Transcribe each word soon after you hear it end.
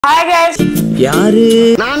Hi guys,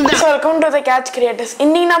 welcome to the Catch Creators.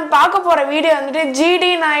 இன்னைக்கு நம்ம பார்க்க போற வீடியோ வந்துட்டு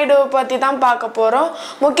gdnaidu பத்தி தான் பார்க்க போறோம்.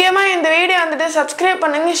 முக்கியமா இந்த வீடியோ வந்துட்டு subscribe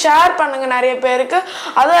பண்ணுங்க, ஷேர் பண்ணுங்க நிறைய பேருக்கு.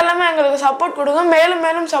 அதெல்லாம் எங்களுக்கு சப்போர்ட் கொடுங்க,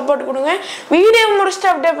 மேலும் சப்போர்ட் கொடுங்க. வீடியோ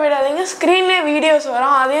முடிச்சிட்டு அப்படியே போய்டாதீங்க. ஸ்கிரீன்லயே வீடியோஸ்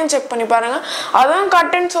வரும், அதையும் செக் பண்ணி பாருங்க. அதுவும்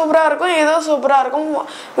கண்டென்ட் சூப்பரா இருக்கும், ஏதோ சூப்பரா இருக்கும்.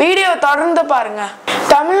 வீடியோ தொடர்ந்து பாருங்க.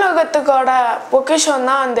 தமிழகத்துக்கோட பொக்கிஷம்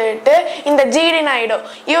தான் வந்துட்டு இந்த gdnaidu.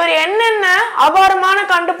 இவர் என்னென்ன அபாரமான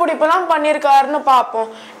கண்டுபிடிப்புலாம் பண்ணியிருக்காருன்னு பார்ப்போம்.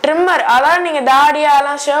 ட்ரிம்மர், அதாவது நீங்கள்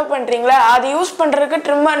தாடியாலாம் ஷேவ் பண்ணுறீங்களா, அது யூஸ் பண்ணுறதுக்கு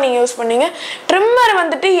ட்ரிம்மர் நீங்கள் யூஸ் பண்ணீங்க. ட்ரிம்மர்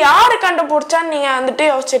வந்துட்டு யார் கண்டுபிடிச்சான்னு நீங்கள் வந்துட்டு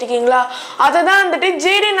யோசிச்சிருக்கீங்களா? அதை தான் வந்துட்டு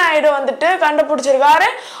gdnaidu வந்துட்டு கண்டுபிடிச்சிருக்காரு.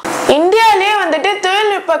 இந்தியாவிலே வந்துட்டு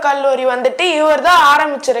தொழில்நுட்ப கல்லூரி வந்துட்டு இவர் தான்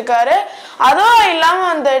ஆரம்பிச்சிருக்காரு. அதுவும் இல்லாமல்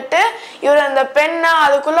வந்துட்டு இவர் அந்த பெண்ணை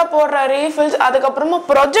அதுக்குள்ளே போடுற ரீஃபில்ஸ், அதுக்கப்புறமா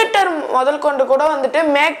ப்ரொஜெக்டர் முதல் கொண்டு கூட வந்துட்டு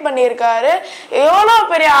மேக் பண்ணியிருக்காரு. எவ்வளோ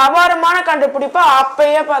பெரிய அபாரமான கண்டுபிடிப்பு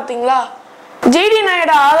அப்பயே பார்த்தீங்களா?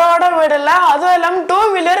 gdnaidu அதோட விடல, அதுவும் இல்லாமல்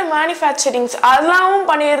 2-wheeler மேனுஃபேக்சரிங்ஸ் அதெல்லாம்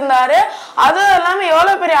பண்ணியிருந்தாரு. அதுவும் இல்லாமல்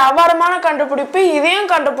எவ்வளோ பெரிய அபாரமான கண்டுபிடிப்பு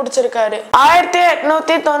இதையும் கண்டுபிடிச்சிருக்காரு.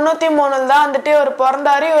 1893 தான் வந்துட்டு இவர்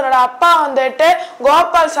பிறந்தாரு. இவரோட அப்பா வந்துட்டு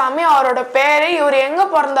கோபால் சாமி, அவரோட பேரு. இவர் எங்க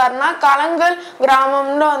பிறந்தாருன்னா கலங்கல்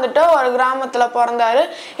கிராமம்னு வந்துட்டு ஒரு கிராமத்துல பிறந்தாரு.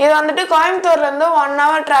 இது வந்துட்டு கோயம்புத்தூர்ல இருந்து 1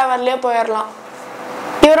 hour டிராவல்லே போயிடலாம்.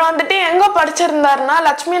 இவர் வந்துட்டு எங்க படிச்சிருந்தாருன்னா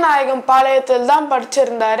லட்சுமி நாயகம் பாளையத்தில் தான்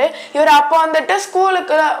படிச்சிருந்தாரு. இவர் அப்போ வந்துட்டு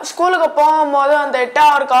ஸ்கூலுக்கு போகும்போது வந்துட்டு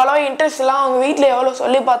அவருக்கு அவ்வளோ இன்ட்ரெஸ்ட் இல்லை. அவங்க வீட்டில் எவ்வளோ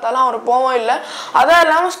சொல்லி பார்த்தாலும் அவர் போகவும் இல்லை. அதுவும்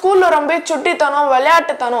இல்லாமல் ஸ்கூலில் ரொம்ப சுட்டித்தனம்,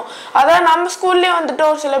 விளையாட்டுத்தனம். அதாவது நம்ம ஸ்கூல்லேயே வந்துட்டு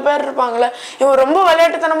ஒரு சில பேர் இருப்பாங்களே, இவர் ரொம்ப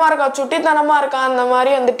விளையாட்டுத்தனமாக இருக்கா, சுட்டித்தனமாக இருக்கா, அந்த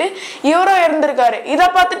மாதிரி வந்துட்டு இவரும் இருந்திருக்காரு. இதை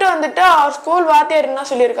பார்த்துட்டு வந்துட்டு அவர் ஸ்கூல் வாத்தியார் என்ன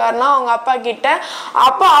சொல்லியிருக்காருன்னா அவங்க அப்பா கிட்ட,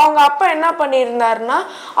 அவங்க அப்பா என்ன பண்ணியிருந்தாருன்னா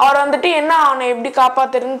அவர் வந்துட்டு என்ன அவனை எப்படி காப்பாற்ற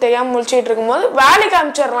தெரியாம முழிச்சிட்டு இருக்கும்போது வேலைக்கு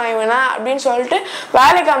அனுப்பிச்சிடலாம் இவனை அப்படின்னு சொல்லிட்டு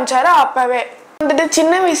வேலைக்கு அனுப்பிச்சாரு. அப்பவே வந்துட்டு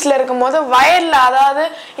சின்ன வயசுல இருக்கும்போது வயல்ல, அதாவது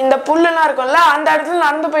இந்த புல்லுலாம் இருக்கும்ல, அந்த இடத்துல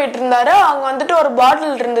நடந்து போயிட்டு இருந்தாரு. அவங்க வந்துட்டு ஒரு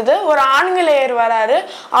பாட்டில் இருந்தது. ஒரு ஆங்கிலேயர் வராரு.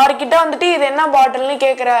 அவர்கிட்ட வந்துட்டு இது என்ன பாட்டில்னு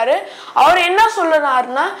கேட்குறாரு. அவர் என்ன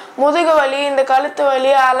சொல்லுனாருன்னா, முதுகு வலி, இந்த கழுத்து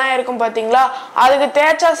வலி அதெல்லாம் இருக்கும் பார்த்தீங்களா, அதுக்கு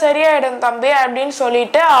தேய்ச்சா சரியாயிடும் தம்பி அப்படின்னு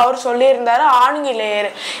சொல்லிட்டு அவர் சொல்லியிருந்தாரு ஆங்கிலேயர்.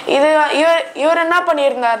 இவர் என்ன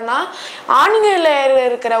பண்ணியிருந்தாருன்னா, ஆங்கிலேயர்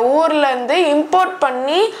இருக்கிற ஊர்ல இருந்து இம்போர்ட்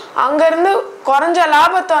பண்ணி அங்கிருந்து குறைஞ்ச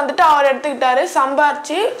லாபத்தை வந்துட்டு அவர் எடுத்துக்கிட்டாரு,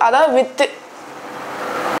 சம்பாரிச்சு, அதாவது வித்து.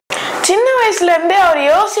 சின்ன வயசுல இருந்தே அவர்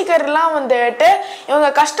யோசிக்கிறதுலாம் வந்துட்டு இவங்க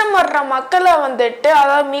கஷ்டப்படுற மக்களை வந்துட்டு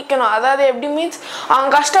அதாவது மீட்கணும். அதாவது எப்படி மீன்ஸ், அவங்க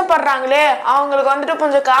கஷ்டப்படுறாங்களே அவங்களுக்கு வந்துட்டு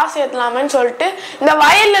கொஞ்சம் காசு ஏற்றலாமேன்னு சொல்லிட்டு இந்த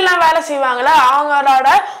வயல்லாம் வேலை செய்வாங்களே அவங்களோட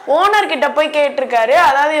ஓனர் கிட்ட போய் கேட்டிருக்காரு.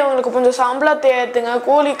 அதாவது இவங்களுக்கு கொஞ்சம் சம்பளத்தை ஏற்றுங்க,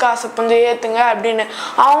 கூலி காசு கொஞ்சம் ஏற்றுங்க அப்படின்னு.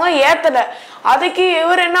 அவங்க ஏற்றலை. அதுக்கு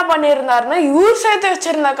இவர் என்ன பண்ணியிருந்தாருன்னா, இவர் சேர்த்து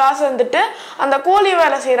வச்சிருந்த காசு வந்துட்டு அந்த கூலி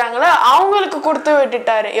வேலை செய்யறாங்களே அவங்களுக்கு கொடுத்து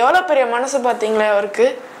விட்டுட்டாரு. எவ்வளவு பெரிய மனசு பார்த்தீங்களா அவருக்கு.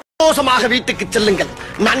 வீட்டுக்கு செல்லுங்கள்,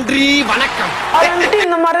 நன்றி, வணக்கம். அவர் வந்துட்டு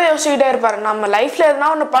இந்த மாதிரி யோசிச்சுக்கிட்டே இருப்பாரு, நம்ம லைஃப்ல எதுனா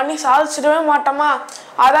ஒண்ணு பண்ணி சாதிச்சிடவே மாட்டோமா.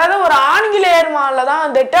 அதாவது ஒரு ஆங்கிலேயர் மேல தான்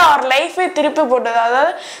வந்துட்டு அவர் லைஃபே திருப்பி போட்டது.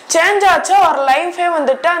 அதாவது சேஞ்ச் ஆச்சு அவர் லைஃபே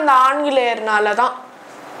வந்துட்டு அந்த ஆங்கிலேயர்னால தான்.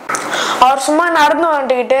 அவர் சும்மா நடந்து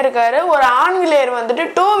வந்துகிட்டே இருக்காரு. ஒரு ஆங்கிலேயர் வந்துட்டு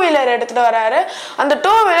 2-wheeler எடுத்துட்டு வராரு. அந்த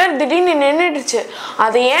 2-wheeler திடீர்னு நின்றுடுச்சு.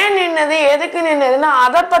 அது ஏன் நின்னது, எதுக்கு நின்னதுன்னு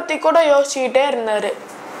அதை பத்தி கூட யோசிச்சுக்கிட்டே இருந்தாரு.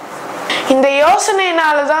 இந்த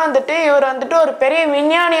யோசனையினாலதான் வந்துட்டு இவர் வந்துட்டு ஒரு பெரிய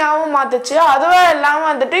விஞ்ஞானியாவும் மாத்துச்சு. அதுவே இல்லாம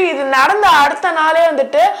வந்துட்டு இது நடந்த அடுத்த நாளே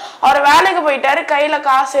வந்துட்டு அவர் வேலைக்கு போயிட்டாரு, கையில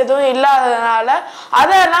காசு எதுவும் இல்லாததுனால.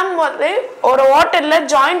 அதெல்லாம் வந்து ஒரு ஹோட்டல்ல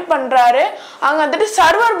ஜாயின் பண்றாரு. அங்க வந்துட்டு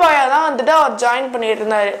சர்வர் பாயா தான் வந்துட்டு அவர் ஜாயின் பண்ணிட்டு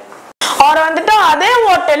இருந்தாரு. அவர் வந்துட்டு அதே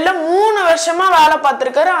ஹோட்டல்ல 3 வருஷமா வேலை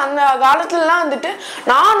பார்த்திருக்காரு. அந்த காலத்துலலாம் வந்துட்டு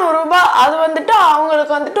 400 ரூபாய், அது வந்துட்டு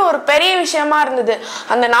அவங்களுக்கு வந்துட்டு ஒரு பெரிய விஷயமா இருந்தது.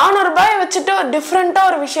 அந்த 400 ரூபாயை வச்சுட்டு ஒரு டிஃப்ரெண்டா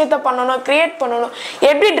ஒரு விஷயத்த பண்ணணும், கிரியேட் பண்ணணும்.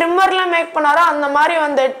 எப்படி ட்ரிம்மர்லாம் மேக் பண்ணாரோ அந்த மாதிரி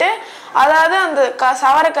வந்துட்டு, அதாவது அந்த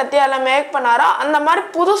சவர கத்தியெல்லாம் மேக் பண்ணாரோ அந்த மாதிரி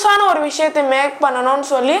புதுசான ஒரு விஷயத்தை மேக் பண்ணணும்னு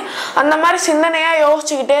சொல்லி அந்த மாதிரி சிந்தனையா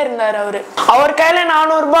யோசிச்சுக்கிட்டே இருந்தார் அவரு. அவர் கையில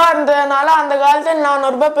 400 ரூபாய் இருந்ததுனால அந்த காலத்துல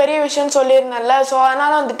 400 ரூபாய் பெரிய விஷயம்னு சொல்லியிருந்தால. ஸோ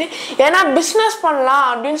அதனால வந்துட்டு ஏன்னா பிஸ்னஸ் பண்ணலாம்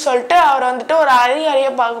அப்படின்னு சொல்லிட்டு அவர் வந்துட்டு ஒரு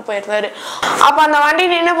அதிகாரியை பார்க்க போயிருந்தாரு. அப்ப அந்த வண்டி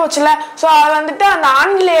நின்று போச்சுல. ஸோ அவர் வந்துட்டு அந்த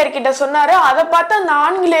ஆங்கிலேயர் கிட்ட சொன்னாரு. அதை பார்த்து அந்த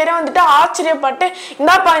ஆங்கிலேயரை வந்துட்டு ஆச்சரியப்பட்டு,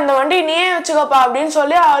 இந்தாப்பா இந்த வண்டி நீயே வச்சுக்கப்பா அப்படின்னு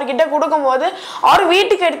சொல்லி அவர்கிட்ட கொடுக்கும் போது அவர்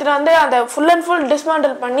வீட்டுக்கு எடுத்துட்டு வந்து அதை ஃபுல் அண்ட் ஃபுல்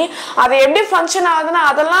டிஸ்மேண்டில் பண்ணி அதை எப்படி ஃபங்க்ஷன் ஆகுதுன்னு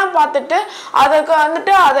அதெல்லாம் பார்த்துட்டு அதுக்கு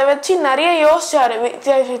வந்துட்டு அதை வச்சு நிறைய யோசிச்சாரு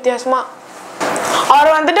வித்தியாசமா. அவர்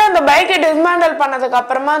வந்துட்டு அந்த பைக்கை டிஸ்மேண்டல் பண்ணதுக்கு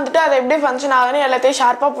அப்புறமா வந்துட்டு அது எப்படி ஃபங்க்ஷன் ஆகுதுன்னு எல்லாத்தையும்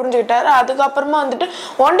ஷார்ப்பாக புரிஞ்சுக்கிட்டாரு. அதுக்கப்புறமா வந்துட்டு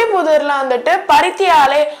ஒண்டிப்புதூர்ல வந்துட்டு பருத்தி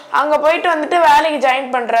ஆலை அங்கே போயிட்டு வந்துட்டு வேலைக்கு ஜாயின்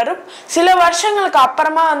பண்ணுறாரு. சில வருஷங்களுக்கு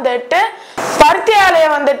அப்புறமா வந்துட்டு பருத்தி ஆலையை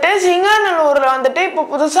வந்துட்டு சிங்காநல்லூர்ல வந்துட்டு இப்போ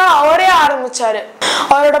புதுசாக அவரே ஆரம்பிச்சாரு.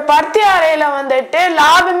 அவரோட பருத்தி ஆலையில வந்துட்டு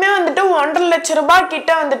லாபமே வந்துட்டு 1.5 லட்சம் ரூபாய்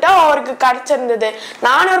கிட்ட வந்துட்டு அவருக்கு கிடைச்சிருந்தது.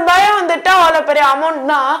 400 ரூபாயா வந்துட்டு அவ்வளோ பெரிய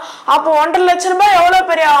அமௌண்ட்னா அப்போ 1.5 லட்சம் ரூபாய் எவ்வளோ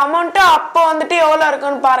பெரிய அமௌண்ட்டு, அப்போ வந்துட்டு எவ்வளோ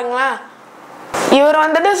இருக்குன்னு பாருங்களேன். இவர்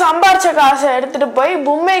வந்துட்டு சம்பாரிச்ச காசை எடுத்துட்டு போய்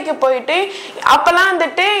மும்பைக்கு போயிட்டு அப்பெல்லாம்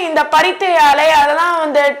வந்துட்டு இந்த பருத்தி ஆலை அதெல்லாம்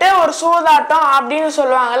வந்துட்டு ஒரு சூதாட்டம் அப்படின்னு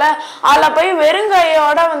சொல்லுவாங்கல்ல, அதில் போய்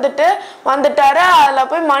வெறுங்கையோட வந்துட்டாரு. அதில்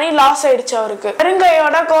போய் மணி லாஸ் ஆயிடுச்சு அவருக்கு.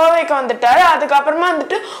 வெறுங்கையோட கோவைக்கு வந்துட்டாரு. அதுக்கப்புறமா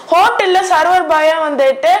வந்துட்டு ஹோட்டல்ல சர்வர் பாயா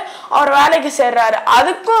வந்துட்டு அவர் வேலைக்கு சேர்றாரு.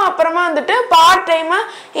 அதுக்கும் அப்புறமா வந்துட்டு பார்ட் டைமா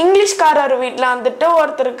இங்கிலீஷ்காரர் வீட்டில் வந்துட்டு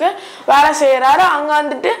ஒருத்தருக்கு வேலை செய்யறாரு. அங்கே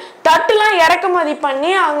வந்துட்டு தட்டுலாம் இறக்குமதி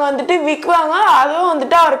பண்ணி அங்கே வந்துட்டு விற்குவாங்க. அதுவும்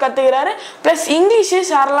வந்துட்டு அவர் கற்றுக்கிறாரு. ப்ளஸ் இங்கிலீஷு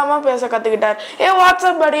சரளமாக பேச கற்றுக்கிட்டார்.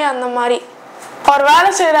 வாட்ஸ்அப் படி அந்த மாதிரி அவர் வேலை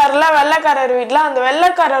செய்கிறாருல வெள்ளைக்காரர் வீட்டில். அந்த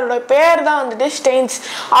வெள்ளைக்காரரோட பேர் தான் வந்துட்டு ஸ்டெயின்ஸ்.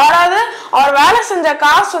 அவர் வேலை செஞ்ச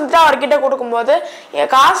காசு வந்துட்டு அவர்கிட்ட கொடுக்கும்போது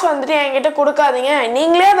காசு வந்துட்டு என்கிட்ட கொடுக்காதீங்க,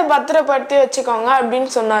 நீங்களே அதை பத்திரப்படுத்தி வச்சுக்கோங்க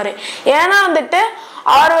அப்படின்னு சொன்னார். ஏன்னா வந்துட்டு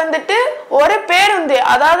அவர் வந்துட்டு ஒரு பேருந்து,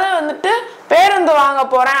 அதாவது வந்துட்டு பேருந்து வாங்க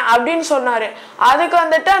போறேன் அப்படின்னு சொன்னாரு. அதுக்கு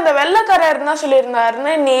வந்துட்டு அந்த வெள்ளைக்காரர் என்ன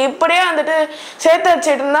சொல்லியிருந்தாருன்னு, நீ இப்படியே வந்துட்டு சேர்த்து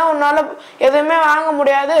வச்சுட்டு இருந்தா உன்னால எதுவுமே வாங்க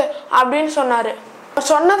முடியாது அப்படின்னு சொன்னாரு.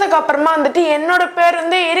 சொன்னதுக்கு அப்புறமா வந்துட்டு என்னோட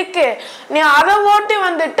பேருந்து இருக்கு, நீ அதை ஓட்டி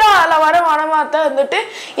வந்துட்டு அதில் வர வனமாத்த வந்துட்டு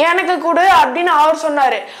எனக்கு கொடு அப்படின்னு அவர்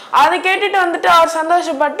சொன்னாரு. அதை கேட்டுட்டு வந்துட்டு அவர்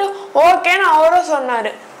சந்தோஷப்பட்டு ஓகேன்னு அவரும்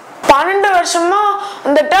சொன்னாரு. 12 வருஷமா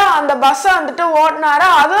வந்துட்டு அந்த பஸ்ஸை வந்துட்டு ஓட்டினாரு.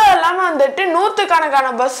 அதுவும் இல்லாமல் வந்துட்டு 100கணக்கான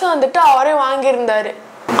பஸ் வந்துட்டு அவரே வாங்கியிருந்தாரு.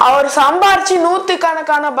 அவர் சம்பாரிச்சு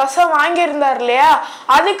 100கணக்கான பஸ்ஸை வாங்கியிருந்தார் இல்லையா,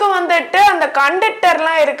 அதுக்கு வந்துட்டு அந்த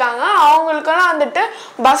கண்டக்டர்லாம் இருக்காங்க, அவங்களுக்கெல்லாம் வந்துட்டு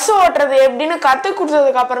பஸ் ஓட்டுறது எப்படின்னு கற்றுக்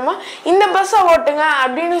கொடுத்ததுக்கு அப்புறமா இந்த பஸ்ஸை ஓட்டுங்க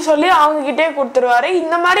அப்படின்னு சொல்லி அவங்ககிட்டே கொடுத்துருவாரு.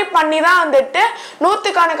 இந்த மாதிரி பண்ணி தான் வந்துட்டு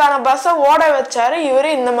 100கணக்கான பஸ்ஸை ஓட வச்சாரு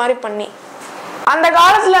இவரு. இந்த மாதிரி பண்ணி அந்த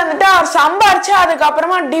காலத்துல வந்துட்டு அவர் சம்பாரிச்சு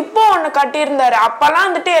அதுக்கப்புறமா டிப்போ ஒன்று கட்டியிருந்தாரு. அப்பெல்லாம்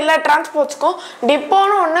வந்துட்டு எல்லா டிரான்ஸ்போர்ட்ஸ்க்கும்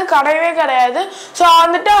டிப்போன்னு ஒன்று கிடையவே கிடையாது. ஸோ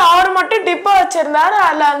வந்துட்டு அவர் மட்டும் டிப்போ வச்சிருந்தாரு.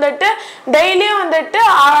 அதில் வந்துட்டு டெய்லியும் வந்துட்டு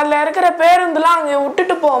அதில் இருக்கிற பேருந்துலாம் அங்கே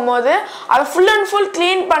விட்டுட்டு போகும்போது அதை ஃபுல் அண்ட் ஃபுல்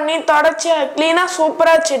க்ளீன் பண்ணி தொடச்சி க்ளீனாக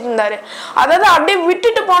சூப்பராக வச்சுருந்தாரு. அதாவது அப்படியே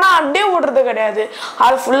விட்டுட்டு போனால் அப்படியே விடுறது கிடையாது,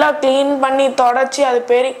 அது ஃபுல்லாக க்ளீன் பண்ணி தொடச்சி அது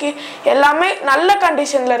பெருக்கி எல்லாமே நல்ல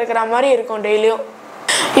கண்டிஷனில் இருக்கிற மாதிரி இருக்கும் டெய்லியும்.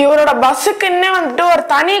 இவரோட பஸ்ஸுக்குன்னே வந்துட்டு ஒரு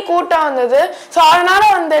தனி கூட்டம் வந்தது. ஸோ அதனால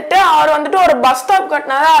வந்துட்டு அவர் வந்துட்டு ஒரு பஸ் ஸ்டாப்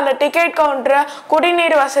கட்டினாரு. அதில் டிக்கெட் கவுண்டரு,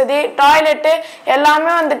 குடிநீர் வசதி, டாய்லெட்டு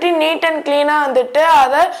எல்லாமே வந்துட்டு நீட் அண்ட் கிளீனாக வந்துட்டு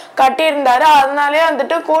அதை கட்டியிருந்தாரு. அதனாலே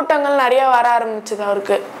வந்துட்டு கூட்டங்கள் நிறைய வர ஆரம்பிச்சது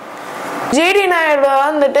அவருக்கு. ஜிடி நாயுடு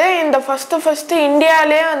வந்துட்டு இந்த ஃபர்ஸ்ட்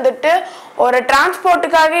இந்தியாவிலே வந்துட்டு ஒரு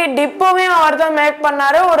டிரான்ஸ்போர்ட்டுக்காக டிப்போவையும் அவர் தான் மேக்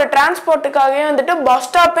பண்ணாரு. ஒரு டிரான்ஸ்போர்ட்டுக்காகவே வந்துட்டு பஸ்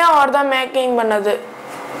ஸ்டாப்பையும் அவர் தான் மேக்கிங் பண்ணது.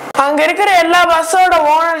 அங்க இருக்கிற எல்லா பஸ்ஸோட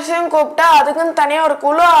ஓனர்ஸையும் கூப்பிட்டா அதுக்குன்னு தனியா ஒரு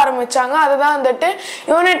குழு ஆரம்பிச்சாங்க. அதுதான் வந்துட்டு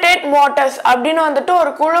யுனைடெட் மோட்டர்ஸ் அப்படின்னு வந்துட்டு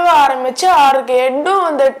ஒரு குழுவை ஆரம்பிச்சு அவருக்கு ஹெட்டும்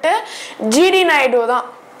வந்துட்டு ஜிடி நாயுடு தான்.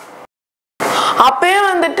 அப்பயே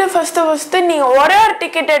வந்துட்டு ஃபர்ஸ்ட் நீங்க ஒரே ஒரு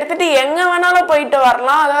டிக்கெட் எடுத்துட்டு எங்க வேணாலும் போயிட்டு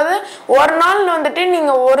வரலாம். அதாவது ஒரு நாள் வந்துட்டு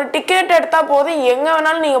நீங்க ஒரு டிக்கெட் எடுத்தா போதும், எங்க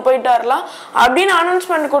வேணாலும் நீங்க போயிட்டு வரலாம் அப்படின்னு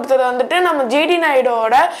அனௌன்ஸ்மெண்ட் கொடுத்தது வந்துட்டு நம்ம ஜிடி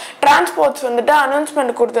நாயுடோட டிரான்ஸ்போர்ட்ஸ் வந்துட்டு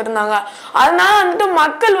அனௌன்ஸ்மெண்ட் கொடுத்துருந்தாங்க. அதனால வந்துட்டு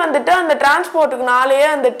மக்கள் வந்துட்டு அந்த டிரான்ஸ்போர்ட்டுக்குனாலேயே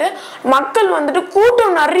வந்துட்டு மக்கள் வந்துட்டு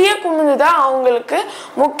கூட்டம் நிறைய குமிஞ்சுதான் அவங்களுக்கு.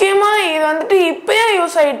 முக்கியமா இது வந்துட்டு இப்பயே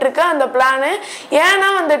யூஸ் ஆகிட்டு இருக்கு அந்த பிளானு. ஏன்னா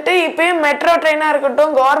வந்துட்டு இப்பயே மெட்ரோ ட்ரெயினா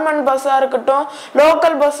இருக்கட்டும், கவர்மெண்ட் பஸ்ஸா இருக்கட்டும்,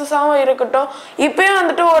 லோக்கல் பஸ்ஸஸாகவும் இருக்கட்டும், இப்பயும்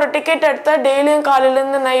வந்துட்டு ஒரு டிக்கெட் எடுத்தா டெய்லியும்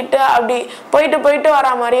காலையிலேருந்து நைட்டு அப்படி போயிட்டு வர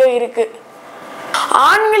மாதிரியே இருக்கு.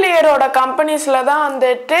 ஆங்கிலேயரோட கம்பெனிஸ்ல தான்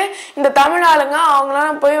வந்துட்டு இந்த தமிழ் ஆளுங்க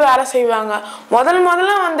அவங்களாம் போய் வேலை செய்வாங்க.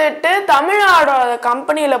 முதல்ல வந்துட்டு தமிழ்நாடோட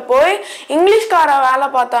கம்பெனியில போய் இங்கிலீஷ்கார வேலை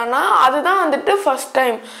பார்த்தான்னா அதுதான் வந்துட்டு ஃபர்ஸ்ட்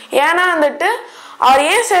டைம். ஏன்னா வந்துட்டு அவர்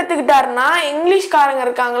ஏன் சேர்த்துக்கிட்டாருன்னா இங்கிலீஷ்காரங்க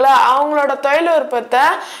இருக்காங்கள அவங்களோட தொழில் விருப்பத்தை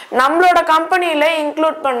நம்மளோட கம்பெனியில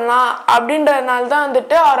இன்க்ளூட் பண்ணலாம் அப்படின்றதுனால தான்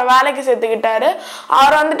வந்துட்டு அவரை வேலைக்கு சேர்த்துக்கிட்டாரு.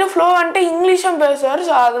 அவர் வந்துட்டு ஃப்ளூவெண்ட்டு இங்கிலீஷும் பேசுவார்.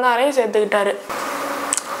 ஸோ அதனாலையும் சேர்த்துக்கிட்டாரு.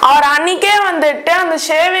 அவர் அன்னைக்கே வந்துட்டு அந்த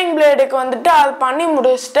ஷேவிங் பிளேடுக்கு வந்துட்டு அது பண்ணி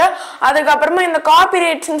முடிச்சுட்டு அதுக்கப்புறமா இந்த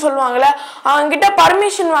காப்பிரைட்ஸ்ன்னு சொல்லுவாங்கல்ல அவங்ககிட்ட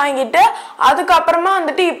பர்மிஷன் வாங்கிட்டு அதுக்கப்புறமா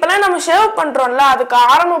வந்துட்டு இப்பெல்லாம் நம்ம ஷேவ் பண்றோம்ல அதுக்கு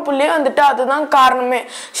ஆரம்ப புள்ளியே வந்துட்டு அதுதான் காரணமே.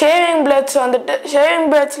 ஷேவிங்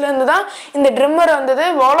பிளேட்ஸ்ல இருந்து தான் இந்த ட்ரிம்மர் வந்தது.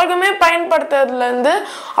 உலகமே பயன்படுத்துறதுல இருந்து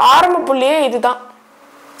ஆரம்ப புள்ளியே இதுதான்.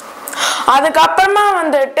 அதுக்கப்புறமா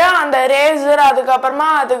வந்துட்டு அந்த ரேசர், அதுக்கப்புறமா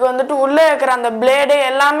அதுக்கு வந்துட்டு உள்ளே இருக்கிற அந்த பிளேடு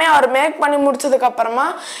எல்லாமே அவர் மேக் பண்ணி முடிச்சதுக்கப்புறமா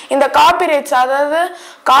இந்த காப்பிரைட்ஸ், அதாவது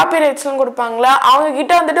காப்பிரைட்ஸ்லாம் கொடுப்பாங்களே அவங்க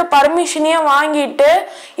கிட்ட வந்துட்டு பர்மிஷனையே வாங்கிட்டு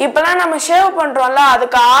இப்போலாம் நம்ம ஷேவ் பண்ணுறோம்ல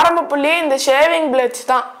அதுக்கு ஆரம்ப புள்ளியே இந்த ஷேவிங்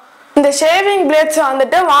பிளேட்ஸ் தான். இந்த ஷேவிங் பிளேட்ஸ்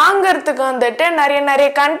வந்துட்டு வாங்கிறதுக்கு வந்துட்டு நிறைய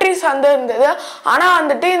கண்ட்ரிஸ் வந்து இருந்தது. ஆனால்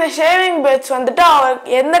வந்துட்டு இந்த ஷேவிங் பிளேட்ஸ் வந்துட்டு அவர்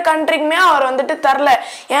எந்த கண்ட்ரிக்குமே அவர் வந்துட்டு தரல.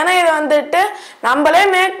 ஏன்னா இது வந்துட்டு நம்மளே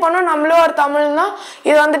மேக் பண்ணோம், நம்மளே ஒரு தமிழ்னா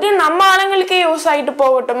இது வந்துட்டு நம்ம ஆளுங்களுக்கே யூஸ் ஆகிட்டு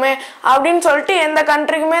போகட்டுமே அப்படின்னு சொல்லிட்டு எந்த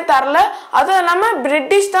கண்ட்ரிக்குமே தரல. அதுவும் இல்லாமல்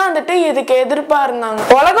பிரிட்டிஷ் தான் வந்துட்டு இதுக்கு எதிர்ப்பாக இருந்தாங்க.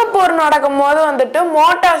 உலகப்போர் நடக்கும் போது வந்துட்டு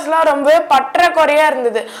மோட்டார்ஸ்லாம் ரொம்பவே பற்றாக்குறையாக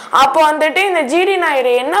இருந்தது. அப்போ வந்துட்டு இந்த ஜிடி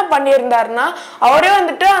நாயுடு என்ன பண்ணியிருந்தாருன்னா அவரே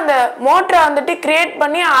வந்துட்டு அந்த மோட்டரை வந்துட்டு கிரியேட்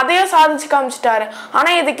பண்ணி அதையே சாதிச்சு காமிச்சிட்டாரு.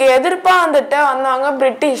 ஆனால் இதுக்கு எதிர்ப்பாக வந்துட்டு வந்தாங்க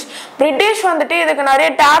பிரிட்டிஷ் வந்துட்டு இதுக்கு நிறைய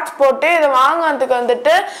டேக்ஸ் போட்டு இதை வாங்கிறதுக்கு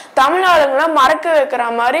வந்துட்டு தமிழ்நாடுங்களை மறக்க வைக்கிற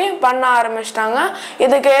மாதிரி பண்ண ஆரம்பிச்சிட்டாங்க.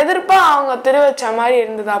 இதுக்கு எதிர்ப்பாக அவங்க தெரிவிச்ச மாதிரி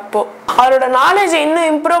இருந்தது. அப்போ அவரோட நாலேஜை இன்னும்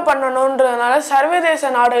இம்ப்ரூவ் பண்ணணுன்றதுனால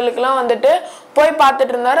சர்வதேச நாடுகளுக்கெல்லாம் வந்துட்டு போய்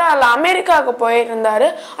பார்த்துட்டு இருந்தாரு. அதில் அமெரிக்காவுக்கு போயிருந்தாரு.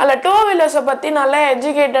 அதில் 2 வீலர்ஸை பற்றி நல்லா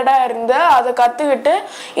எஜுகேட்டடாக இருந்து அதை கற்றுக்கிட்டு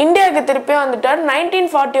இந்தியாவுக்கு திருப்பி வந்துட்டார்.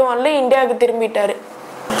 1941 இந்தியாவுக்கு திரும்பிட்டாரு.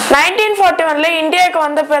 1941 இந்தியாவுக்கு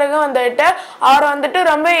வந்த பிறகு வந்துட்டு அவர் வந்துட்டு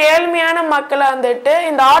ரொம்ப ஏழ்மையான மக்களை வந்துட்டு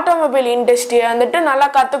இந்த ஆட்டோமொபைல் இண்டஸ்ட்ரியை வந்துட்டு நல்லா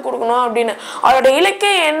கற்றுக் கொடுக்கணும் அப்படின்னு அவரோட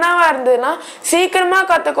இலக்கியம் என்னவா இருந்ததுன்னா சீக்கிரமாக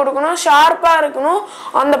கற்றுக் கொடுக்கணும், ஷார்ப்பாக இருக்கணும்.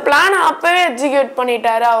 அந்த பிளானை அப்போவே எக்ஸிக்யூட்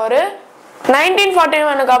பண்ணிட்டாரு அவர்.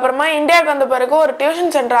 1941 அப்புறமா இந்தியாவுக்கு வந்த பிறகு ஒரு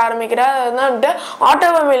டியூஷன் சென்டர் ஆரம்பிக்கிறார். அதுதான் வந்துட்டு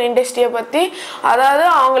ஆட்டோமொபைல் இண்டஸ்ட்ரியை பற்றி, அதாவது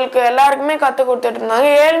அவங்களுக்கு எல்லாருக்குமே கற்றுக் கொடுத்துட்டு இருந்தாங்க.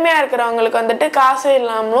 ஏழ்மையாக இருக்கிறவங்களுக்கு வந்துட்டு காசே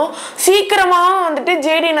இல்லாமலும் சீக்கிரமாகவும் வந்துட்டு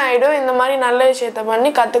ஜிடி நாயுடு இந்த மாதிரி நல்ல விஷயத்த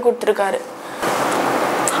பண்ணி கற்றுக் கொடுத்துருக்காரு.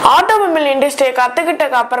 ஆட்டோமொபைல் இண்டஸ்ட்ரியை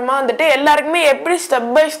கற்றுக்கிட்டக்கு அப்புறமா வந்துட்டு எல்லாருக்குமே எப்படி ஸ்டெப்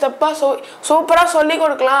பை ஸ்டெப்பாக சூப்பராக சொல்லி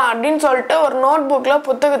கொடுக்கலாம் அப்படின்னு சொல்லிட்டு ஒரு நோட் புக்கில்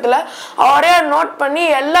புத்தகத்தில் அவரே நோட் பண்ணி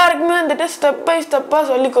எல்லாருக்குமே வந்துட்டு ஸ்டெப் பை ஸ்டெப்பாக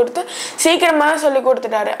சொல்லி கொடுத்து சீக்கிரமாக சொல்லி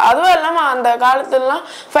கொடுத்துட்டாரு. அதுவும் இல்லாமல் அந்த காலத்துலலாம்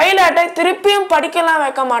ஃபெயில் ஆகிட்ட திருப்பியும் படிக்கலாம்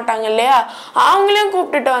வைக்க மாட்டாங்க இல்லையா, அவங்களையும்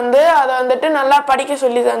கூப்பிட்டுட்டு வந்து அதை வந்துட்டு நல்லா படிக்க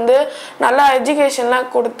சொல்லி தந்து நல்லா எஜுகேஷன்லாம்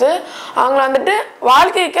கொடுத்து அவங்கள வந்துட்டு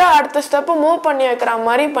வாழ்க்கைக்கு அடுத்த ஸ்டெப்பு மூவ் பண்ணி வைக்கிற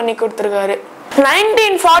மாதிரி பண்ணி கொடுத்துருக்காரு.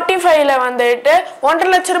 1945 வந்துட்டு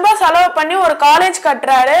 1.5 லட்ச ரூபாய் செலவு பண்ணி ஒரு காலேஜ்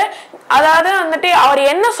கட்டுறாரு. அதாவது வந்துட்டு அவர்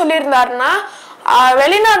என்ன சொல்லியிருந்தாருன்னா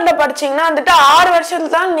வெளிநாட்டில் படிச்சிங்கன்னா வந்துட்டு 6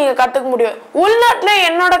 வருஷத்துல தான் நீங்கள் கற்றுக்க முடியும், உள்நாட்டில்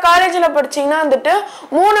என்னோட காலேஜில் படிச்சிங்கன்னா வந்துட்டு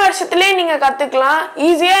 3 வருஷத்துலேயே நீங்கள் கற்றுக்கலாம்,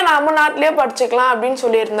 ஈஸியாக நம்ம நாட்டிலேயே படிச்சுக்கலாம் அப்படின்னு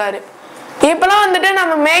சொல்லியிருந்தாரு. இப்போலாம் வந்துட்டு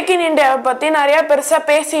நம்ம மேக் இன் இண்டியாவை பற்றி நிறையா பெருசாக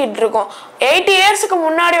பேசிகிட்டு இருக்கோம். 80 இயர்ஸுக்கு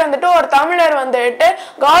முன்னாடி வந்துட்டு ஒரு தமிழர் வந்துட்டு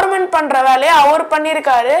கவர்மெண்ட் பண்ணுற வேலையை அவர்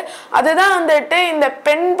பண்ணியிருக்காரு. அதுதான் வந்துட்டு இந்த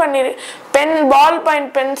பென் பால்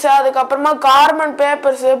பாயிண்ட் பென்ஸு, அதுக்கப்புறமா கார்பன்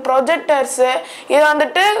பேப்பர்ஸு, ப்ரொஜெக்டர்ஸு, இது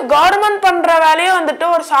வந்துட்டு கவர்மெண்ட் பண்ணுற வேலையை வந்துட்டு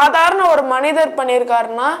ஒரு சாதாரண ஒரு மனிதர்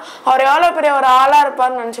பண்ணியிருக்காருன்னா அவர் எவ்வளோ பெரிய ஒரு ஆளாக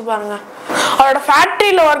இருப்பார்னு நினச்சி பாருங்க. அவரோட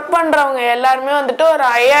ஃபேக்ட்ரியில் ஒர்க் பண்ணுறவங்க எல்லாருமே வந்துட்டு ஒரு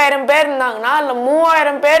 5000 பேர் இருந்தாங்கன்னா அதில்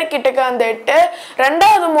 3000 பேர் கிட்டக்க வந்துட்டு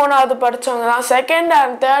 2வது 3வது படித்தவங்க தான், 2nd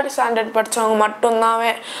and 3rd ஸ்டாண்டர்ட் படித்தவங்க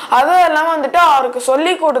மட்டும்தாவே. அதுவும் இல்லாமல் வந்துட்டு அவருக்கு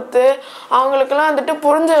சொல்லி கொடுத்து அவங்களுக்குலாம் வந்துட்டு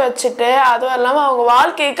புரிஞ்சு வச்சுட்டு அதுவும் இல்லாமல் அவங்க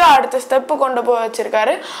வாழ்க்கைக்கு அடுத்த ஸ்டெப்பு கொண்டு போய்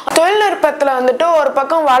வச்சிருக்காரு. தொழில்நுட்பத்தில் வந்துட்டு ஒரு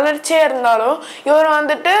பக்கம் வளர்ச்சியே இருந்தாலும் இவர்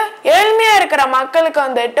வந்துட்டு ஏழ்மையாக இருக்கிற மக்களுக்கு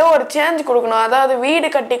வந்துட்டு ஒரு சேஞ்ச் கொடுக்கணும், அதாவது வீடு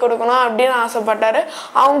கட்டி கொடுக்கணும் அப்படின்னு ஆசைப்பட்டாரு.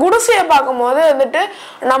 அவங்க குடிசையை பார்க்கும்போது வந்துட்டு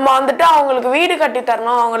நம்ம வந்துட்டு அவங்களுக்கு வீடு கட்டி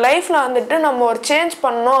தரணும், அவங்க லைஃப்பில் வந்துட்டு நம்ம ஒரு சேஞ்ச்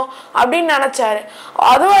பண்ணணும் அப்படின்னு நினச்சாரு.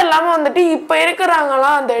 அதுவும் இல்லாமல் வந்துட்டு இப்போ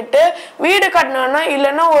இருக்கிறாங்கலாம் வந்துட்டு வீடு கட்டினோன்னா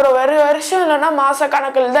இல்லைன்னா ஒரு வருஷம் இல்லைன்னா மாத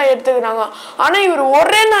கணக்கில் தான் எடுத்துக்கிறாங்க. ஆனால் இவர்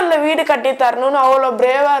ஒரே நல்ல வீடு கட்டி தரணும்னு அவ்வளோ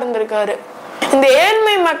பிரேவாக இருந்திருக்காரு. இந்த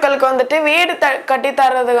ஏழ்மை மக்களுக்கு வந்துட்டு வீடு கட்டி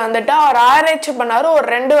தர்றதுக்கு வந்துட்டு அவர் ஆராய்ச்சி பண்ணாரு ஒரு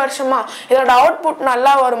 2 வருஷமா. இதோட அவுட்புட்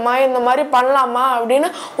நல்லா வருமா, இந்த மாதிரி பண்ணலாமா அப்படின்னு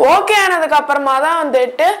ஓகே ஆனதுக்கு அப்புறமா தான்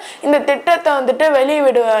வந்துட்டு இந்த திட்டத்தை வந்துட்டு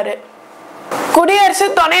வெளியிடுவார். குடியரசு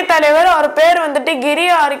துணைத் தலைவர் அவர் பேர் வந்துட்டு கிரி,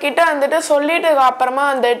 அவர்கிட்ட வந்துட்டு சொல்லிட்டு அப்புறமா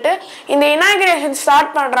வந்துட்டு இந்த இனாகிரேஷன்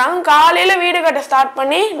ஸ்டார்ட் பண்ணுறாங்க. காலையில் வீடு கட்ட ஸ்டார்ட்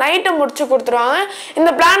பண்ணி நைட்டு முடிச்சு கொடுத்துருவாங்க.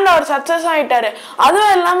 இந்த பிளான்ல அவர் சக்ஸஸ் ஆகிட்டாரு.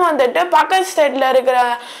 அதுவும் இல்லாமல் வந்துட்டு பக்கத்து ஸ்டேட்டில் இருக்கிற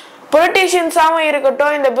பொலிட்டீஷியன்ஸாகவும்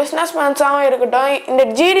இருக்கட்டும், இந்த பிஸ்னஸ்மேன்ஸாகவும் இருக்கட்டும், இந்த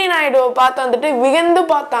ஜிடி நாயுடுவை பார்த்து வந்துட்டு வியந்து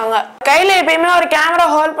பார்த்தாங்க. கையில் எப்பயுமே ஒரு கேமரா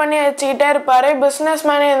ஹோல்ட் பண்ணி வச்சுக்கிட்டே இருப்பார்.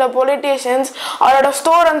 பிஸ்னஸ்மேன், இந்த பொலிட்டீஷியன்ஸ், அவரோட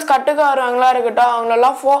ஸ்டூடெண்ட்ஸ் கட்டுக்காரவங்களா இருக்கட்டும்,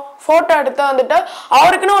 அவங்களெல்லாம் ஃபோட்டோ எடுத்து வந்துட்டு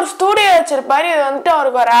அவருக்குன்னு ஒரு ஸ்டூடியோ வச்சுருப்பாரு. இது வந்துட்டு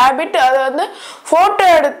அவருக்கு ஒரு ஹேபிட், அதை வந்து ஃபோட்டோ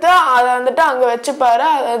எடுத்து அதை வந்துட்டு அங்கே வச்சுப்பாரு.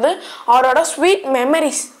 அதாவது அவரோட ஸ்வீட்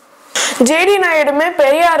மெமரிஸ். ஜிடி நாயுடுமே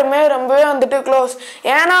பெரியாருமே ரொம்பவே வந்துட்டு க்ளோஸ்.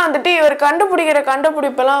 ஏன்னா வந்துட்டு இவர் கண்டுபிடிக்கிற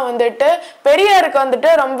கண்டுபிடிப்பெல்லாம் வந்துட்டு பெரியாருக்கு வந்துட்டு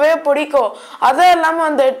ரொம்பவே பிடிக்கும். அதுவும் இல்லாமல்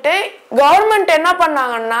வந்துட்டு கவர்மெண்ட் என்ன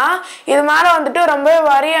பண்ணாங்கன்னா இது மேலே வந்துட்டு ரொம்ப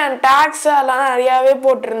வரி அண்ட் டேக்ஸ் எல்லாம் நிறையாவே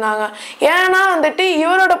போட்டிருந்தாங்க. ஏன்னா வந்துட்டு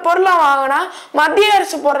இவரோட பொருளை வாங்கினா மத்திய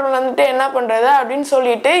அரசு பொருள் வந்துட்டு என்ன பண்ணுறது அப்படின்னு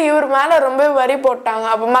சொல்லிட்டு இவர் மேலே ரொம்ப வரி போட்டாங்க.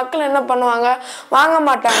 அப்போ மக்கள் என்ன பண்ணுவாங்க, வாங்க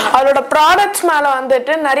மாட்டாங்க. அவரோட ப்ராடக்ட்ஸ் மேலே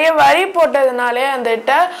வந்துட்டு நிறைய வரி போட்டதுனாலே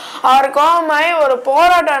வந்துட்டு அவர் கோவமாய் ஒரு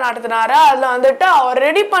போராட்டம் நடத்தினாரு. அதில் வந்துட்டு அவர்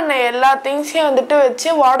ரெடி பண்ண எல்லா திங்ஸையும் வந்துட்டு வச்சு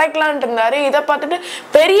உடைக்கலான்ட்டு இருந்தாரு. இதை பார்த்துட்டு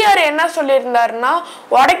பெரியார் என்ன சொல்லியிருந்தாருன்னா,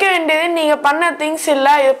 உடைக்க வேண்டியது நீங்க பண்ண திங்ஸ்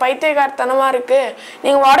இல்லை, இது பைத்தியக்காரத்தனமா இருக்கு,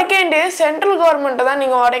 நீங்க உடைக்க வேண்டியது சென்ட்ரல் கவர்மெண்ட்டை தான்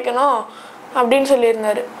நீங்க உடைக்கணும் அப்படின்னு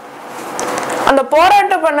சொல்லியிருந்தாரு. அந்த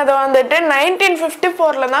போராட்டம் பண்ணதை வந்துட்டு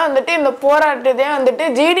 1954 தான் வந்துட்டு இந்த போராட்டத்தையே வந்துட்டு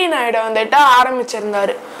ஜிடி நாயுடு வந்துட்டு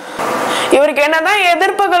ஆரம்பிச்சிருந்தாரு. இவருக்கு என்னதான்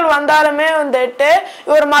எதிர்ப்புகள் வந்தாலுமே வந்துட்டு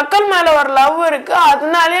இவர் மக்கள் மேல ஒரு லவ் இருக்கு,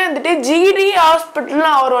 அதனாலே வந்துட்டு ஜிடி ஹாஸ்பிட்டல்னு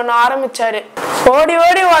அவர் ஒன்று ஆரம்பிச்சாரு. ஓடி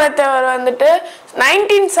ஓடி வளர்த்தவர் வந்துட்டு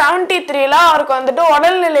 1973 அவருக்கு வந்துட்டு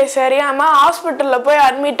உடல்நிலை சரியாம ஹாஸ்பிட்டல்ல போய்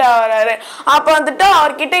அட்மிட் ஆகிறாரு. அப்போ வந்துட்டு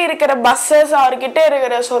அவர்கிட்ட இருக்கிற பஸ்ஸஸ், அவர்கிட்ட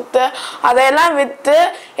இருக்கிற சொத்து அதையெல்லாம் விற்று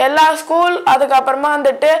எல்லா ஸ்கூல் அதுக்கப்புறமா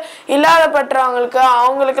வந்துட்டு இல்லாதப்பட்டவங்களுக்கு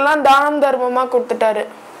அவங்களுக்கெல்லாம் தானம் தர்மமா கொடுத்துட்டாரு.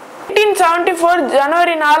 1974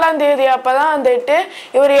 ஜனவரி 4 அப்பதான் வந்துட்டு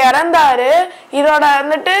இவர் இறந்தாரு. இதோட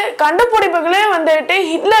வந்துட்டு கண்டுபிடிப்புகளே வந்துட்டு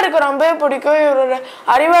ஹிட்லருக்கு ரொம்ப பிடிக்கும். இவரோட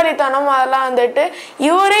அறிவாளித்தனம் அதெல்லாம் வந்துட்டு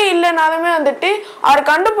இவரே இல்லைனாலுமே வந்துட்டு அவர்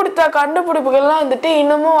கண்டுபிடித்த கண்டுபிடிப்புகள்லாம் வந்துட்டு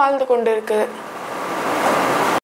இன்னமும் வாழ்ந்து கொண்டு இருக்குது.